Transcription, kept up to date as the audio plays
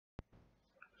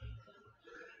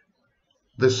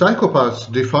The psychopath's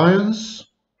defiance,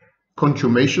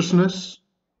 contumaciousness,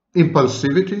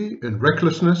 impulsivity, and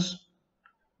recklessness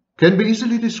can be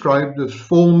easily described as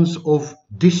forms of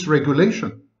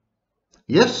dysregulation.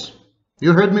 Yes,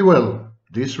 you heard me well.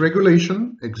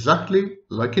 Dysregulation, exactly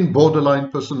like in borderline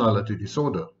personality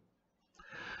disorder.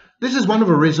 This is one of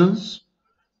the reasons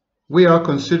we are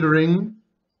considering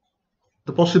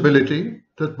the possibility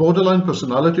that borderline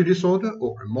personality disorder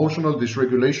or emotional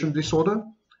dysregulation disorder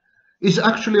is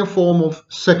actually a form of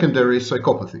secondary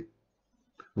psychopathy.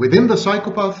 Within the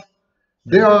psychopath,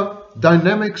 there are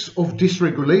dynamics of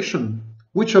dysregulation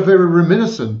which are very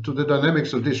reminiscent to the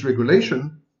dynamics of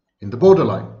dysregulation in the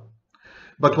borderline.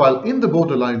 But while in the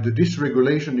borderline, the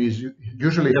dysregulation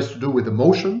usually has to do with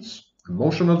emotions,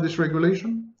 emotional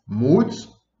dysregulation, moods,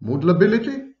 mood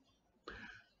lability.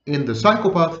 In the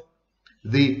psychopath,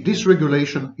 the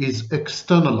dysregulation is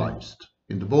externalized.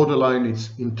 In the borderline, it's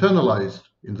internalized.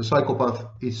 In the psychopath,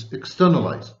 it's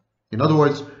externalized. In other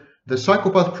words, the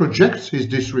psychopath projects his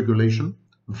dysregulation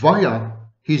via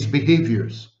his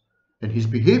behaviors, and his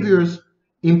behaviors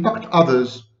impact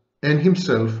others and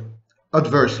himself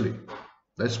adversely.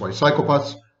 That's why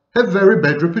psychopaths have very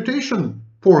bad reputation,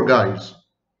 poor guys.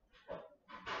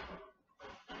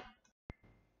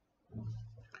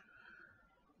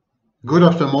 Good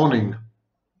afternoon.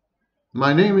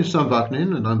 My name is Sam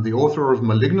Vaknin, and I'm the author of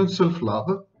Malignant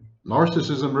Self-Love,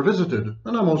 Narcissism Revisited,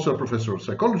 and I'm also a professor of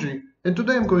psychology. And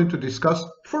today I'm going to discuss,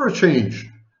 for a change,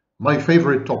 my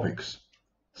favorite topics,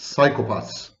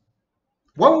 psychopaths.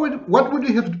 What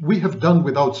would we have done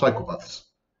without psychopaths?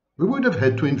 We would have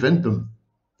had to invent them.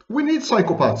 We need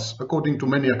psychopaths, according to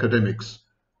many academics.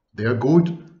 They are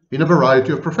good in a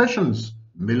variety of professions: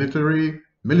 military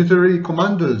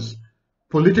commanders,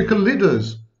 political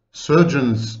leaders,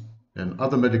 surgeons, and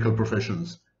other medical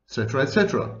professions, etc.,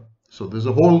 etc. So there's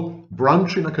a whole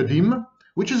branch in academia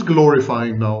which is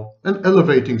glorifying now and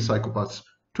elevating psychopaths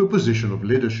to a position of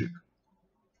leadership.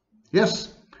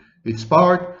 Yes, it's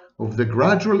part of the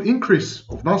gradual increase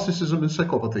of narcissism and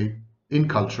psychopathy in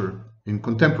culture, in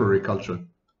contemporary culture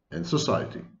and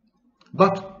society.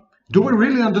 But do we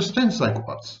really understand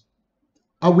psychopaths?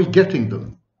 Are we getting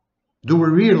them? Do we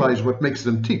realize what makes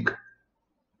them tick?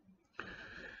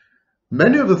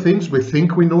 Many of the things we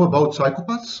think we know about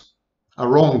psychopaths are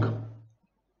wrong,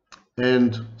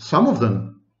 and some of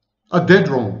them are dead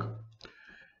wrong.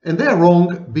 And they are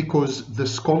wrong because the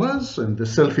scholars and the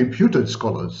self-imputed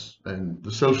scholars and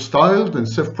the self-styled and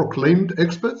self-proclaimed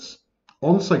experts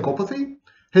on psychopathy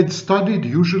had studied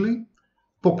usually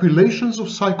populations of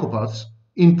psychopaths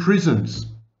in prisons.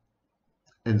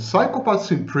 And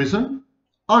psychopaths in prison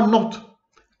are not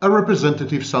a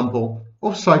representative sample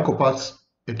of psychopaths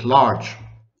at large.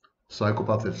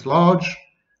 Psychopaths at large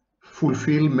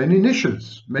fulfill many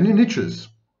niches.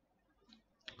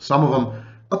 Some of them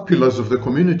are pillars of the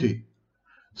community.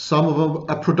 Some of them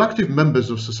are productive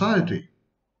members of society.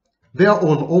 They are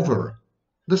all over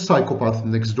the psychopath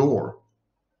next door.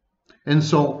 And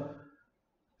so,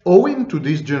 owing to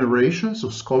these generations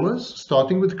of scholars,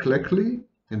 starting with Cleckley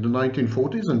in the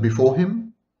 1940s and before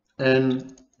him,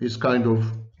 and his kind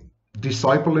of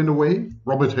disciple in a way,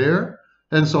 Robert Hare,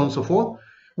 and so on and so forth,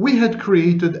 we had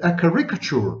created a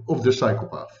caricature of the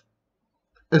psychopath,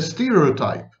 a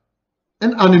stereotype,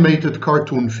 an animated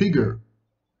cartoon figure,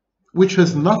 which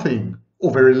has nothing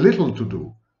or very little to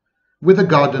do with a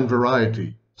garden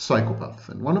variety psychopath.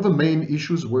 And one of the main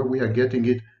issues where we are getting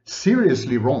it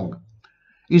seriously wrong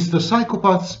is the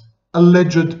psychopath's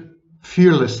alleged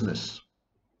fearlessness.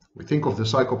 We think of the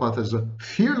psychopath as a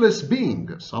fearless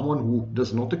being, someone who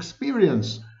does not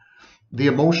experience the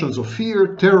emotions of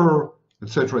fear, terror,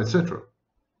 etc., etc.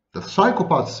 The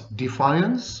psychopath's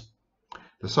defiance,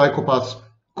 the psychopath's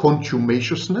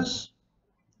contumaciousness.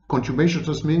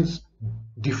 Contumaciousness means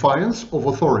defiance of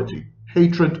authority,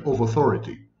 hatred of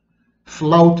authority,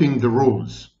 flouting the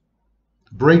rules,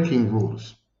 breaking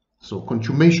rules. So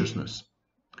contumaciousness.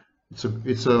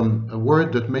 It's a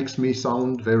word that makes me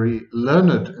sound very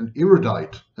learned and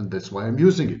erudite, and that's why I'm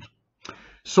using it.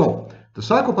 So the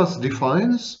psychopath's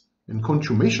defiance and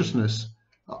contumaciousness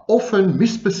are often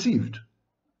misperceived.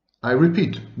 I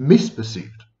repeat,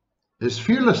 misperceived as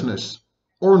fearlessness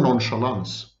or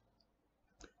nonchalance.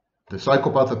 The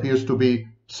psychopath appears to be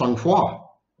sang-froid,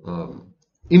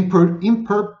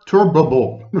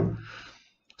 imperturbable,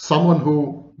 someone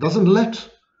who doesn't let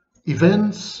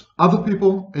events, other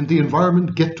people, and the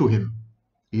environment get to him.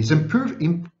 He's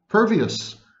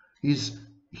impervious.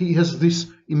 He has this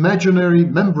imaginary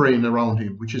membrane around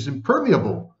him, which is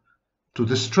impermeable to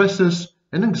the stresses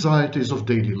and anxieties of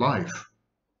daily life.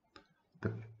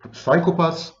 The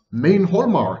psychopath's main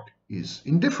hallmark is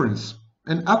indifference,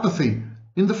 and apathy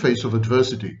in the face of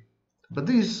adversity. But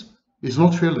this is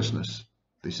not fearlessness.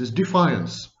 This is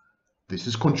defiance. This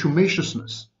is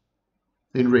contumaciousness.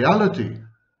 In reality,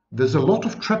 there's a lot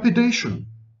of trepidation,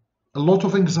 a lot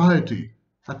of anxiety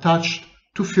attached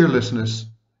to fearlessness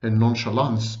and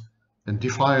nonchalance and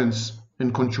defiance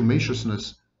and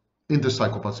contumaciousness in the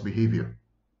psychopath's behavior.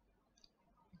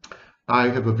 I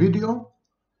have a video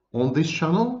on this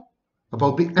channel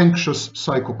about the anxious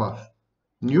psychopath.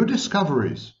 New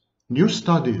discoveries, new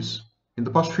studies in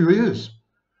the past few years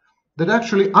that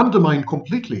actually undermine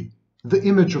completely the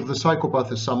image of the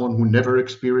psychopath as someone who never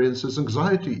experiences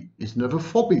anxiety, is never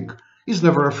phobic, is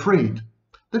never afraid.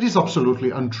 That is absolutely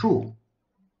untrue.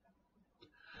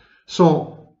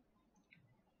 So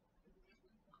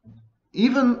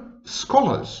even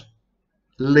scholars,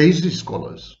 lazy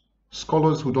scholars,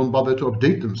 scholars who don't bother to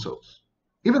update themselves,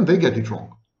 even they get it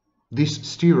wrong. This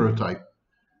stereotype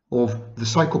of the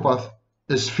psychopath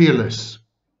as fearless.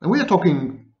 And we are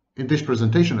talking, in this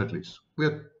presentation at least, we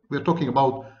are talking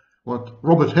about what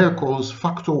Robert Hare calls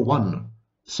factor 1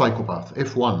 psychopath,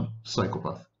 F1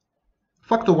 psychopath.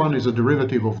 Factor 1 is a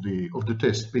derivative of the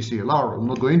test PCLR. I'm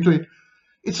not going into it.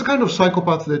 It's a kind of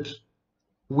psychopath that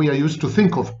we are used to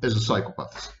think of as a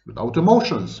psychopath, without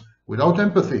emotions, without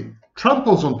empathy,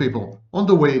 tramples on people on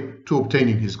the way to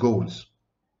obtaining his goals.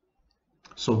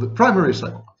 So the primary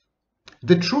psychopath.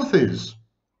 The truth is,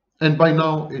 and by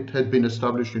now it had been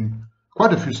established in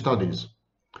quite a few studies,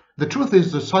 the truth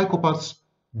is that psychopaths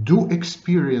do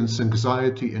experience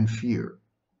anxiety and fear.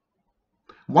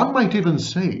 One might even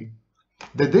say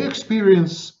that they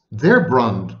experience their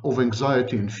brand of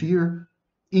anxiety and fear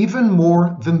even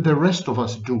more than the rest of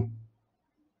us do.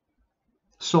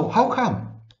 So how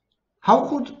come? How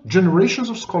could generations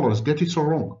of scholars get it so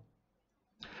wrong?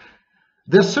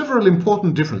 There are several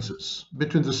important differences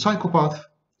between the psychopath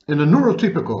and a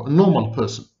neurotypical, a normal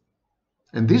person.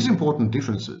 And these important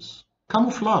differences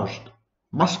camouflaged,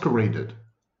 masqueraded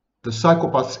the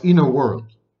psychopath's inner world,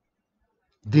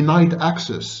 denied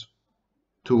access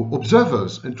to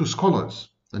observers and to scholars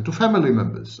and to family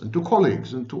members and to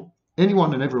colleagues and to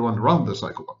anyone and everyone around the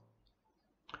psychopath.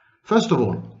 First of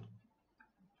all,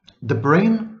 the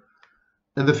brain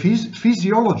and the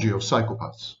physiology of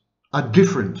psychopaths are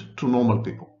different to normal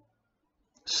people.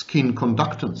 Skin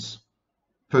conductance,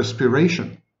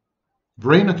 perspiration,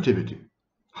 brain activity,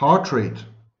 heart rate,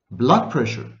 blood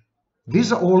pressure,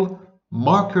 these are all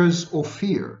markers of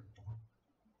fear.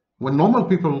 When normal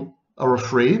people are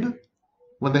afraid,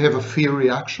 when they have a fear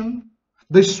reaction,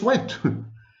 they sweat.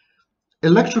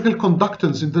 Electrical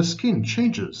conductance in the skin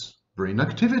changes. Brain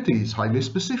activity is highly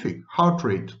specific. Heart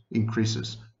rate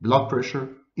increases. Blood pressure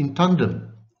in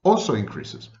tandem also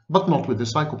increases, but not with the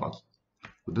psychopath.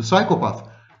 With the psychopath,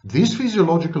 these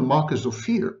physiological markers of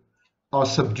fear are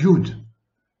subdued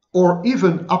or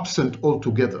even absent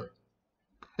altogether.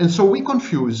 And so we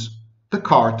confuse the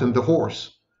cart and the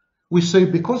horse. We say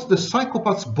because the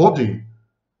psychopath's body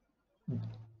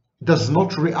does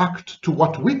not react to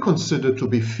what we consider to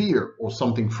be fear or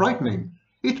something frightening,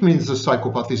 it means the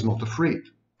psychopath is not afraid.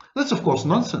 That's of course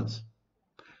nonsense.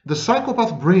 The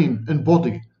psychopath brain and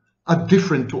body are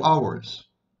different to ours.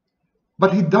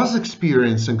 But he does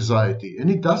experience anxiety and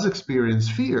he does experience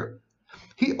fear.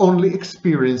 He only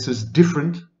experiences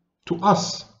differently to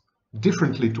us.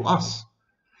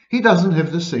 He doesn't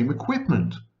have the same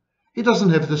equipment. He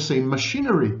doesn't have the same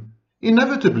machinery.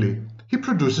 Inevitably, he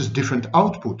produces different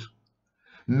output.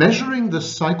 Measuring the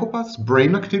psychopath's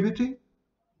brain activity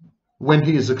when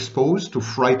he is exposed to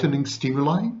frightening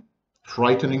stimuli,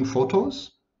 frightening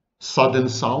photos, sudden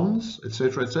sounds,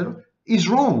 etc., is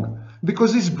wrong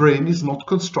because his brain is not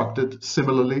constructed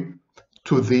similarly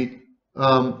to the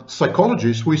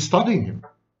psychologist who is studying him.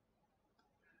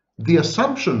 The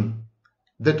assumption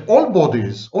that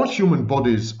all human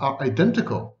bodies are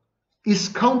identical is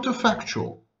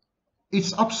counterfactual.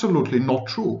 It's absolutely not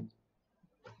true.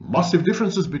 Massive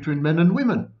differences between men and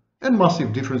women, and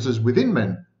massive differences within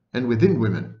men and within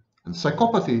women. And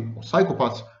psychopathy or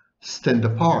psychopaths stand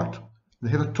apart. They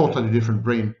have a totally different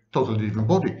brain, totally different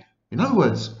body. In other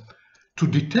words, to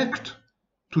detect,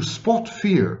 to spot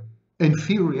fear and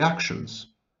fear reactions,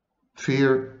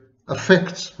 fear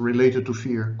effects related to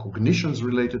fear, cognitions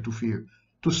related to fear,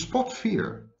 to spot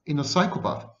fear in a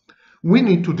psychopath, we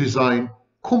need to design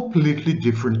completely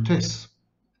different tests.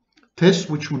 Tests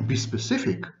which would be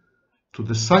specific to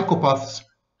the psychopath's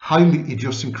highly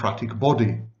idiosyncratic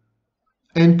body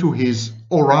and to his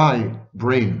awry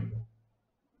brain.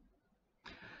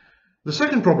 The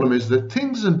second problem is that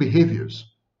things and behaviors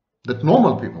that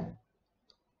normal people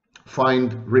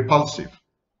find repulsive,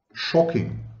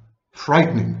 shocking,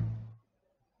 frightening,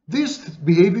 These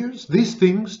behaviors, these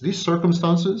things, these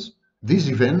circumstances, these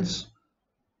events,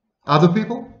 other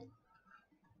people,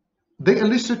 they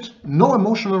elicit no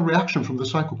emotional reaction from the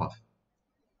psychopath.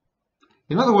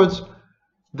 In other words,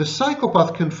 the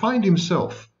psychopath can find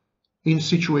himself in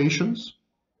situations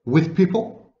with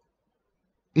people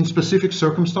in specific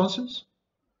circumstances,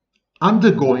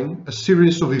 undergoing a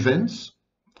series of events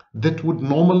that would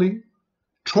normally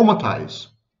traumatize,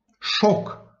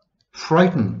 shock,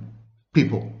 frighten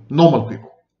people, normal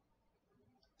people.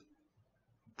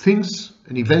 Things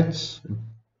and events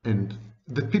and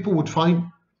that people would find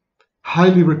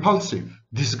highly repulsive,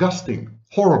 disgusting,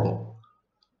 horrible.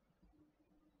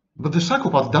 But the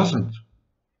psychopath doesn't.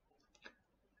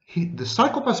 The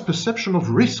psychopath's perception of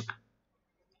risk,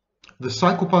 the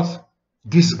psychopath's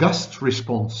disgust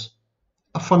response,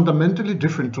 are fundamentally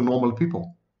different to normal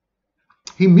people.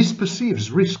 He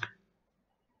misperceives risk.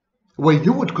 Where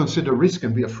you would consider risk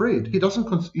and be afraid, he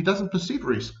doesn't perceive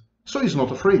risk, so he's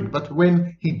not afraid. But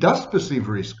when he does perceive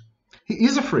risk, he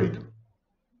is afraid.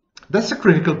 That's a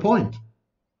critical point.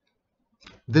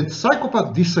 The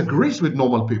psychopath disagrees with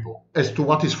normal people as to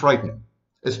what is frightening,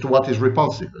 as to what is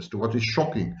repulsive, as to what is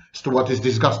shocking, as to what is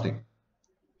disgusting.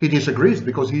 He disagrees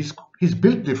because he's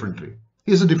built differently.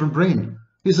 He has a different brain.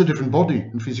 He has a different body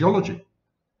and physiology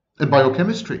and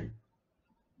biochemistry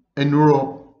and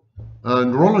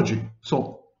neurology.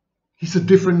 So he's a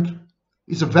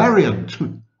variant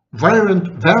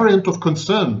of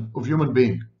concern of human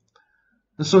being.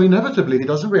 And so inevitably he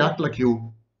doesn't react like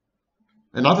you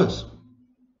and others.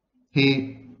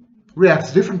 He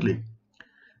reacts differently.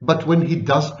 But when he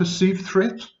does perceive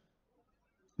threat,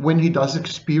 when he does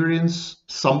experience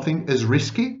something as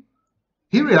risky,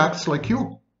 he reacts like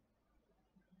you.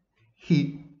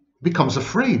 He becomes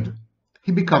afraid.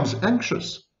 He becomes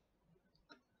anxious.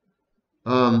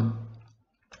 Then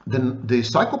the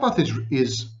psychopath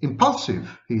is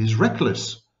impulsive. He is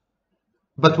reckless.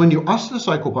 But when you ask the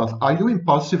psychopath, are you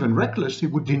impulsive and reckless? He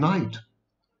would deny it.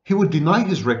 He would deny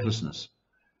his recklessness.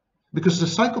 Because the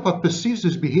psychopath perceives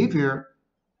his behavior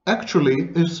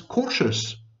actually as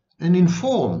cautious and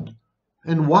informed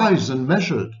and wise and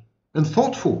measured and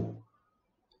thoughtful.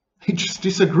 He just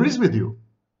disagrees with you.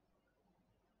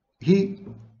 He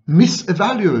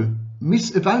misevaluates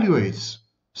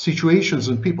situations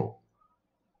and people.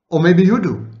 Or maybe you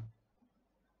do.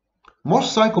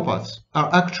 Most psychopaths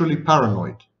are actually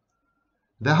paranoid.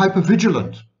 They're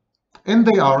hypervigilant. And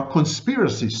they are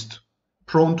conspiracists,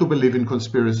 prone to believe in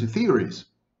conspiracy theories.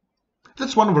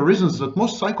 That's one of the reasons that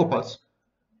most psychopaths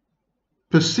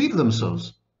perceive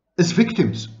themselves as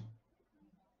victims.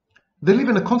 They live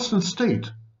in a constant state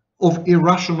of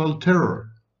irrational terror,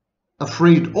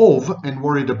 afraid of and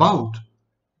worried about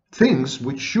things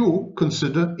which you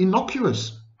consider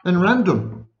innocuous and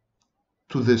random.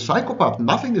 To the psychopath,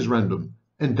 nothing is random,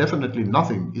 and definitely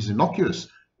nothing is innocuous.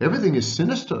 Everything is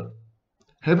sinister.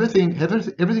 Everything has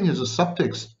a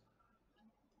subtext.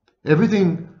 There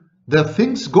are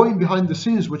things going behind the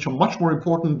scenes which are much more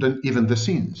important than even the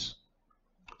scenes.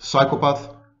 Psychopath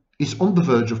is on the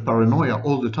verge of paranoia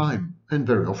all the time and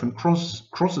very often crosses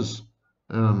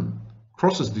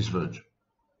this verge.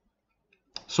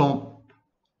 So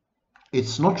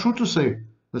it's not true to say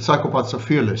that psychopaths are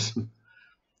fearless.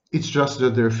 It's just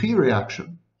that their fear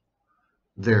reaction,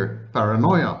 their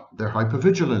paranoia, their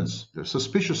hypervigilance, their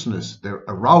suspiciousness, their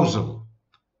arousal,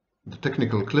 the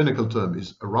technical clinical term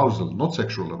is arousal, not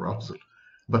sexual arousal,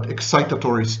 but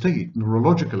excitatory state,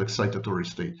 neurological excitatory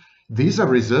state. These are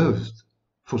reserved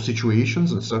for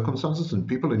situations and circumstances and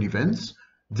people and events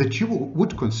that you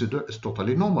would consider as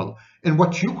totally normal. And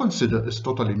what you consider as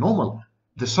totally normal,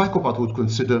 the psychopath would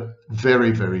consider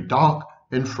very, very dark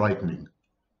and frightening.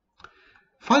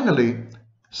 Finally,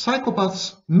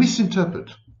 psychopaths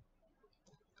misinterpret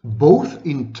both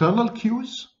internal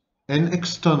cues and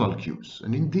external cues.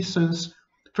 And in this sense,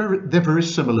 they're very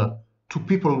similar to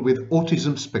people with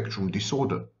autism spectrum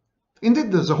disorder.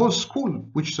 Indeed, there's a whole school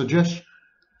which suggests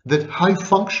that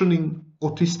high-functioning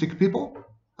autistic people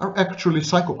are actually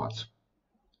psychopaths.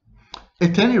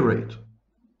 At any rate,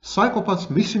 psychopaths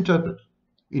misinterpret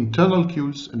internal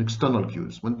cues and external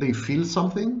cues. When they feel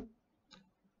something,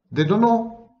 they don't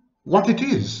know what it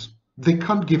is. They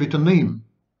can't give it a name.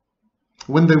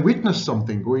 When they witness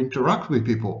something or interact with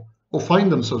people or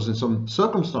find themselves in some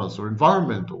circumstance or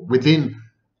environment or within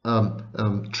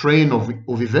train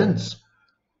of events,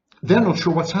 they're not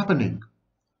sure what's happening.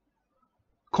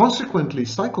 Consequently,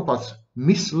 psychopaths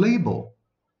mislabel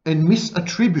and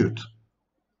misattribute.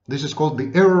 This is called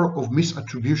the error of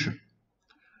misattribution.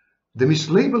 They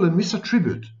mislabel and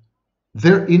misattribute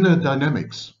their inner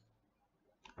dynamics.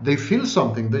 They feel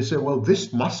something, they say, well,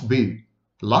 this must be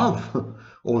love,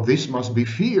 or this must be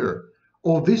fear,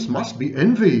 or this must be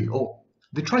envy, or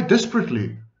they try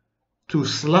desperately to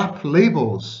slap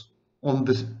labels on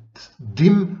the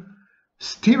dim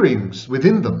steerings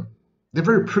within them. They're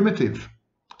very primitive.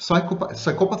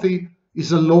 Psychopathy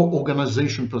is a low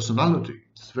organization personality.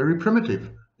 It's very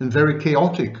primitive and very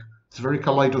chaotic. It's very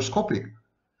kaleidoscopic.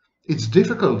 It's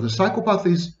difficult. The psychopath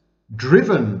is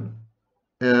driven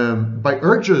by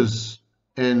urges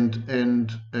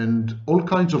and all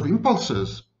kinds of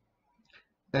impulses.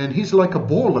 And he's like a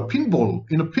ball, a pinball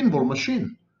in a pinball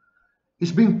machine.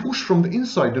 He's being pushed from the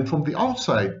inside and from the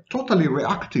outside, totally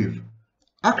reactive,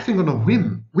 acting on a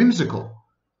whim, whimsical.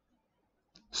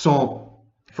 So,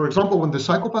 for example, when the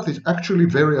psychopath is actually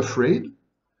very afraid,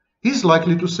 he's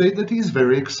likely to say that he is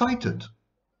very excited.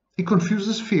 He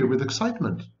confuses fear with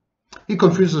excitement. He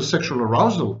confuses sexual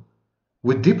arousal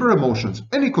with deeper emotions,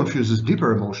 and he confuses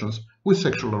deeper emotions with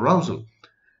sexual arousal.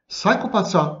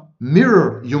 Psychopaths are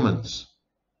mirror humans.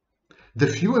 The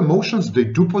few emotions they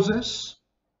do possess,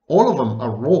 all of them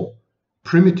are raw,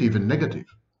 primitive, and negative.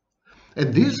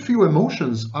 And these few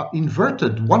emotions are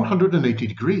inverted 180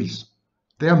 degrees.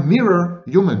 They are mirror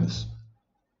humans.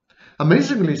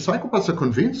 Amazingly, psychopaths are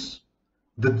convinced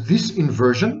that this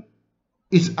inversion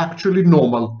is actually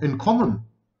normal and common.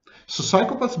 So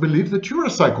psychopaths believe that you're a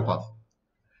psychopath.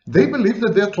 They believe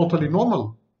that they're totally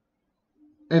normal.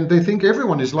 And they think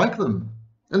everyone is like them.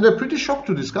 And they're pretty shocked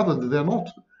to discover that they're not.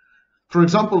 For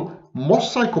example,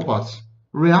 most psychopaths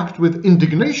react with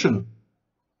indignation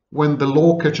when the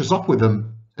law catches up with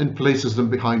them and places them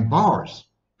behind bars,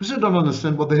 because they don't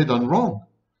understand what they had done wrong.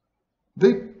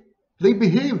 They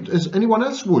behaved as anyone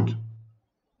else would,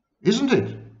 isn't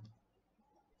it?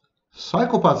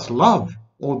 Psychopaths love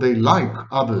or they like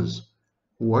others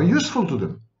who are useful to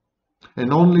them,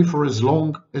 and only for as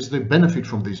long as they benefit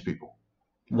from these people,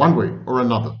 one way or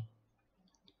another.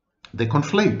 They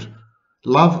conflate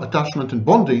love, attachment, and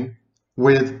bonding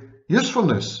with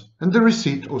usefulness and the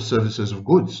receipt or services of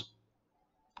goods.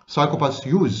 Psychopaths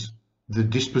use the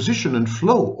disposition and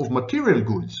flow of material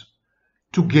goods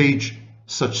to gauge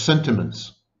such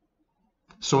sentiments.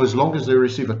 So as long as they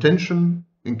receive attention,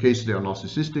 in case they are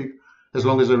narcissistic, as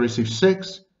long as they receive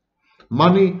sex,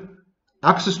 money,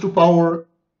 access to power,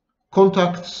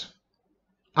 contacts,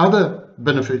 other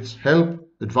benefits, help,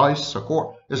 advice,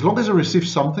 support, as long as they receive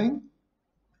something,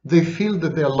 they feel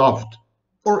that they are loved,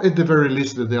 or at the very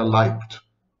least that they are liked,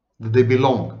 that they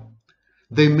belong.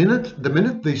 The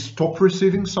minute they stop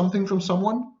receiving something from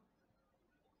someone,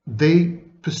 they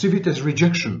perceive it as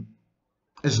rejection,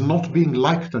 as not being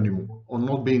liked anymore, or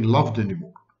not being loved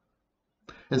anymore.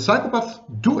 And psychopaths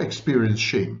do experience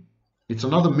shame. It's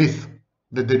another myth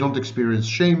that they don't experience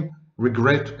shame,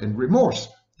 regret, and remorse.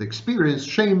 They experience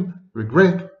shame,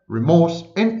 regret, remorse,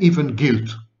 and even guilt.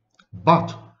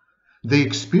 But they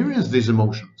experience these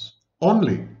emotions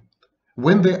only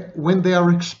when they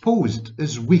are exposed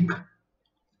as weak,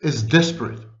 as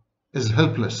desperate, as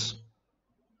helpless.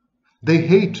 They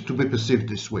hate to be perceived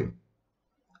this way.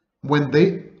 When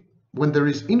there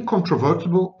is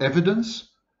incontrovertible evidence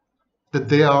that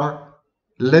they are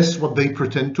less what they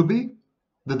pretend to be,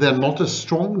 that they are not as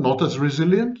strong, not as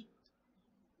resilient,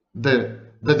 that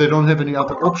they don't have any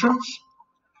other options.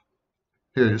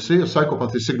 Here you see a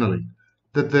psychopath is signaling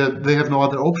that they have no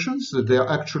other options, that they are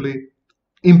actually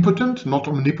impotent, not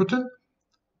omnipotent.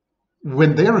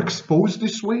 When they are exposed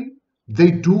this way,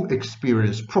 they do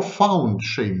experience profound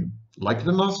shame, like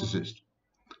the narcissist.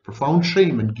 Profound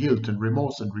shame and guilt and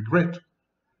remorse and regret.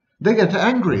 They get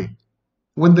angry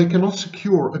when they cannot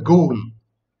secure a goal.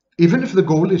 Even if the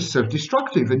goal is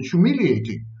self-destructive and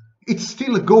humiliating, it's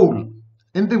still a goal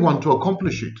and they want to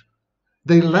accomplish it.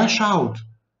 They lash out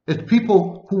at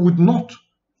people who would not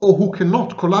or who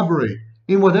cannot collaborate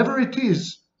in whatever it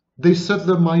is they set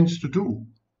their minds to do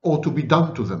or to be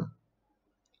done to them.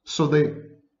 So they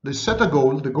set a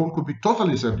goal. The goal could be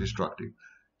totally self-destructive,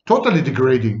 totally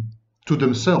degrading to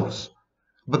themselves,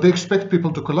 but they expect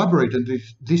people to collaborate, and if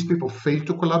these people fail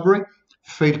to collaborate,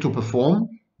 fail to perform,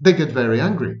 they get very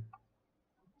angry.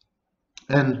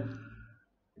 And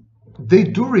they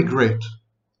do regret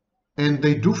and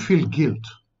they do feel guilt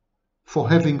for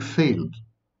having failed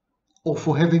or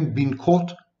for having been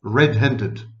caught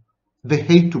red-handed. They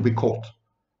hate to be caught.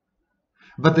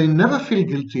 But they never feel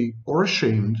guilty or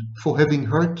ashamed for having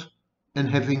hurt and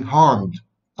having harmed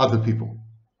other people.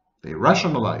 They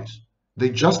rationalize, they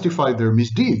justify their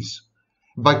misdeeds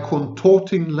by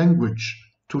contorting language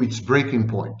to its breaking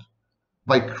point,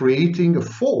 by creating a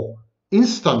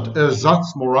instant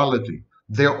ersatz morality,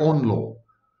 their own law.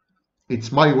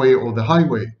 It's my way or the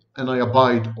highway, and I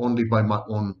abide only by my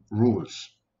own rules.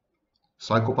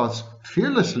 Psychopaths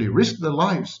fearlessly risk their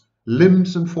lives,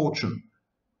 limbs and fortune,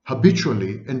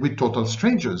 habitually and with total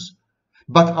strangers,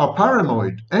 but are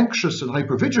paranoid, anxious and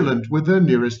hypervigilant with their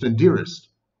nearest and dearest.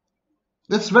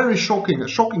 That's very shocking, a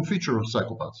shocking feature of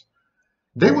psychopaths.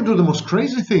 They would do the most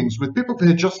crazy things with people they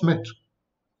had just met.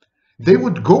 They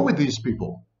would go with these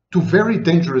people to very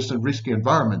dangerous and risky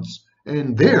environments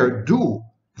and there do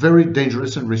very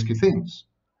dangerous and risky things.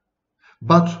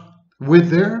 But with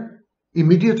their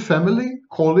immediate family,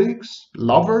 colleagues,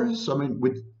 lovers,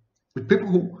 with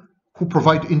people who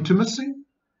provide intimacy,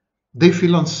 they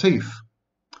feel unsafe.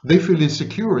 They feel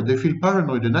insecure. They feel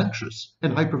paranoid and anxious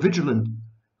and hypervigilant.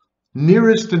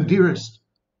 Nearest and dearest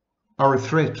are a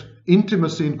threat.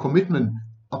 Intimacy and commitment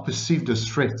are perceived as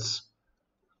threats.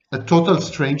 A total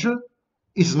stranger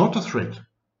is not a threat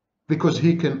because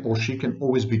he can or she can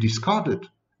always be discarded.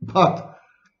 But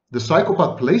the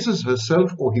psychopath places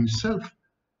herself or himself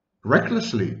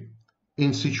recklessly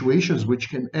in situations which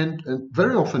can end, and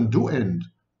very often do end,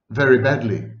 very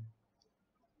badly.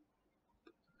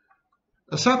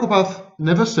 A psychopath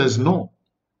never says no.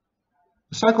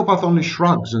 A psychopath only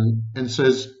shrugs and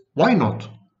says, why not?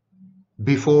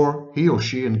 Before he or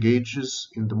she engages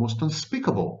in the most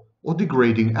unspeakable or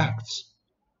degrading acts.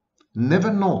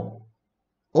 Never no.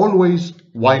 Always,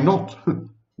 why not?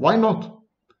 Why not?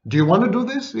 Do you want to do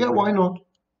this? Yeah, why not?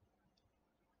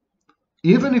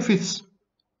 Even if it's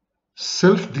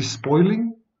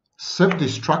self-despoiling,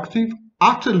 self-destructive,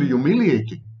 utterly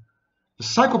humiliating, the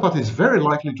psychopath is very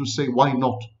likely to say, why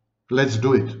not? Let's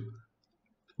do it.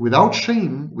 Without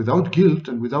shame, without guilt,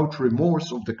 and without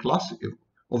remorse of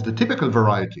the typical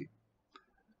variety.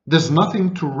 There's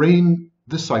nothing to rein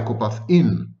the psychopath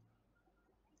in,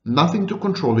 nothing to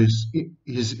control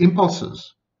his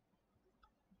impulses,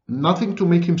 nothing to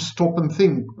make him stop and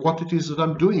think what it is that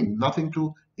I'm doing, nothing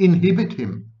to inhibit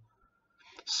him.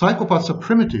 Psychopaths are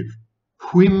primitive,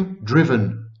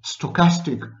 whim-driven,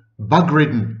 stochastic,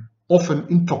 bug-ridden, often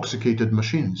intoxicated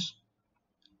machines.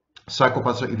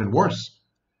 Psychopaths are even worse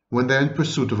when they're in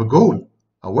pursuit of a goal,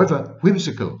 however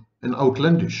whimsical and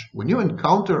outlandish. When you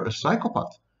encounter a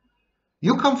psychopath,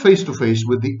 you come face to face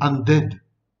with the undead.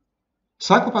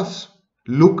 Psychopaths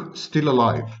look still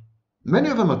alive. Many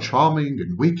of them are charming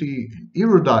and witty and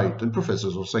erudite and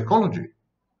professors of psychology.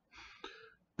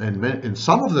 And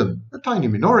some of them, a tiny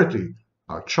minority,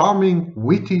 are charming,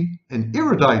 witty and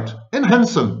erudite and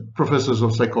handsome professors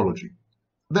of psychology.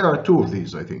 There are two of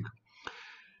these, I think.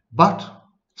 But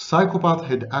psychopaths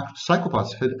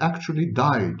had actually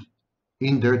died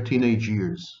in their teenage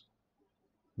years.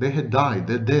 They had died,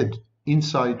 they're dead,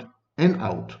 inside and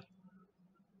out.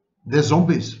 They're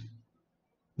zombies.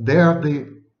 They are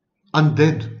the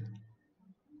undead.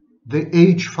 They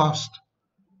age fast.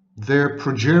 Their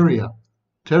progeria,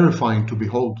 terrifying to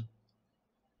behold.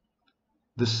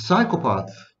 The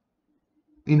psychopath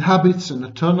inhabits an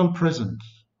eternal present.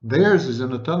 Theirs is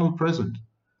an eternal present,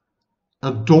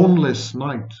 a dawnless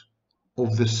night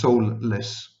of the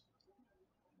soulless.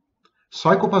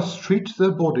 Psychopaths treat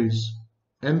their bodies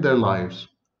and their lives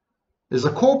as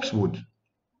a corpse would,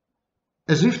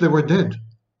 as if they were dead,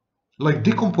 like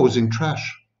decomposing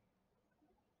trash.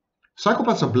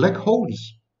 Psychopaths are black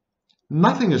holes.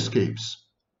 Nothing escapes,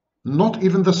 not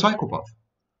even the psychopath.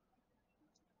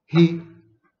 He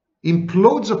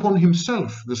implodes upon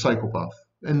himself, the psychopath,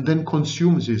 and then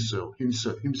consumes himself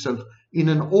in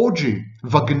an orgy,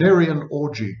 Wagnerian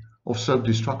orgy of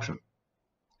self-destruction.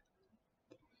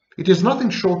 It is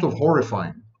nothing short of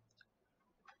horrifying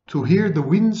to hear the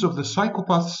winds of the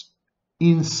psychopath's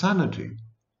insanity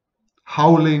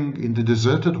howling in the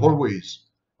deserted hallways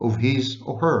of his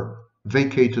or her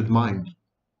vacated mind.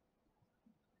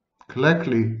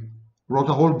 Cleckley wrote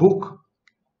a whole book,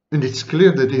 and it's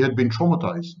clear that he had been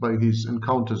traumatized by his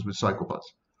encounters with psychopaths.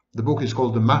 The book is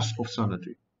called The Mask of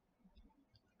Sanity.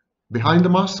 Behind the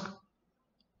mask,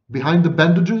 behind the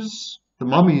bandages, the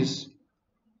mummies,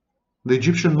 the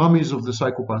Egyptian mummies of the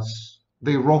psychopaths,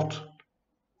 they rot.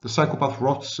 The psychopath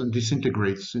rots and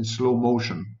disintegrates in slow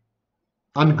motion,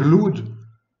 unglued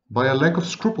by a lack of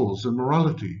scruples and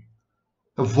morality,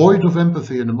 a void of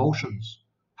empathy and emotions,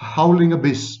 a howling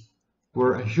abyss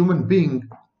where a human being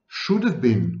should have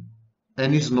been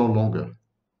and is no longer.